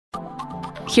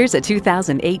Here's a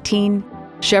 2018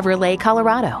 Chevrolet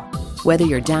Colorado. Whether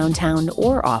you're downtown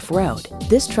or off-road,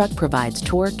 this truck provides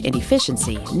torque and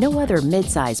efficiency no other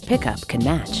midsize pickup can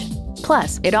match.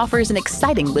 Plus, it offers an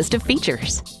exciting list of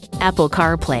features: Apple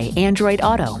CarPlay, Android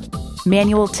Auto,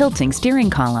 manual tilting steering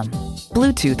column,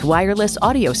 Bluetooth wireless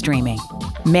audio streaming,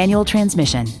 manual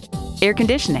transmission, air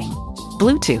conditioning,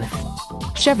 Bluetooth,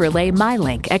 Chevrolet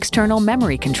MyLink external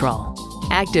memory control,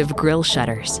 active grille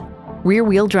shutters,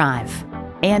 rear-wheel drive,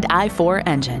 and i4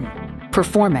 engine.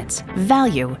 Performance,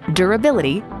 value,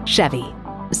 durability, Chevy.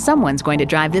 Someone's going to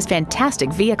drive this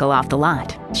fantastic vehicle off the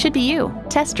lot. Should be you.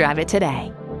 Test drive it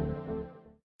today.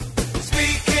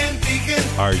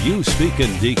 Are you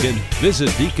speaking Deacon?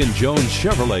 Visit Deacon Jones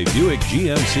Chevrolet Buick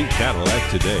GMC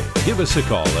Cadillac today. Give us a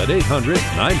call at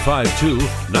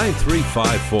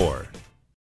 800-952-9354.